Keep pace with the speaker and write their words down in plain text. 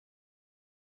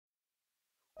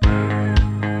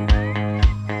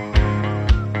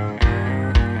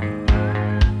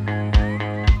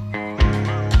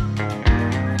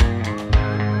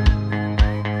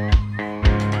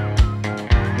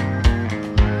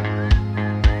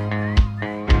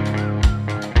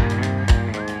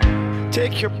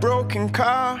Take your broken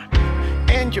car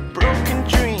and your broken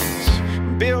dreams,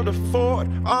 build a fort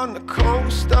on the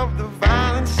coast of the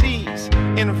violent seas.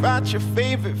 Invite your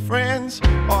favorite friends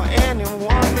or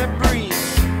anyone that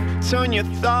breathes. Turn your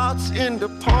thoughts into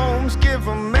poems, give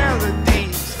them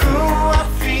melodies. Ooh, I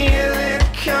feel it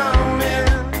coming.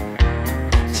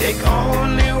 Take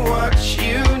only what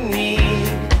you need.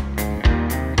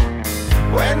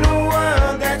 When the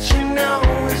world that you know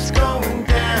is going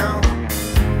down,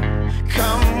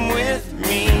 come with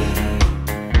me.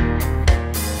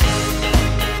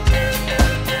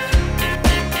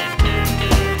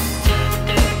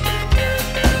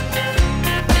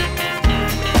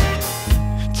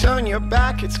 Turn your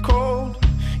back, it's cold,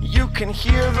 you can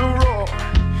hear the roar.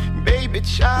 Baby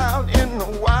child in the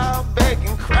wild, beg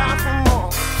and cry for more.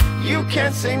 You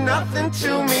can't say nothing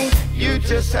to me, you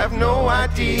just have no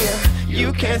idea.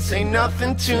 You can't say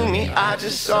nothing to me, I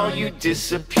just saw you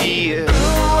disappear. Ooh,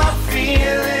 I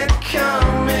feel it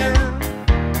coming.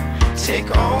 Take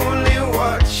only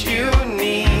what you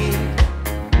need.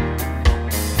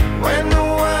 When the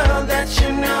world that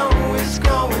you know is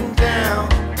going down,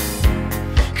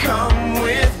 come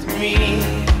with me.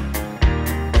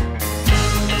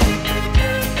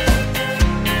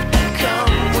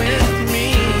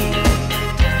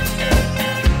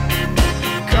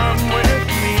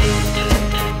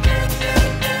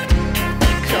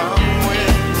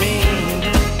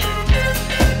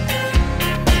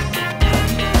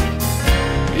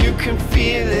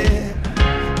 Feel it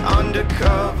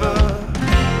undercover.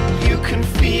 You can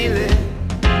feel it,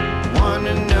 one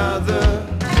another.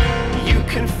 You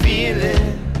can feel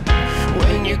it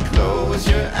when you close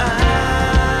your eyes.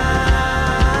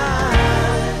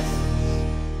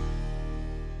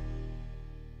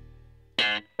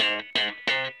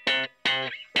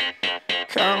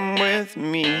 Come with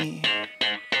me.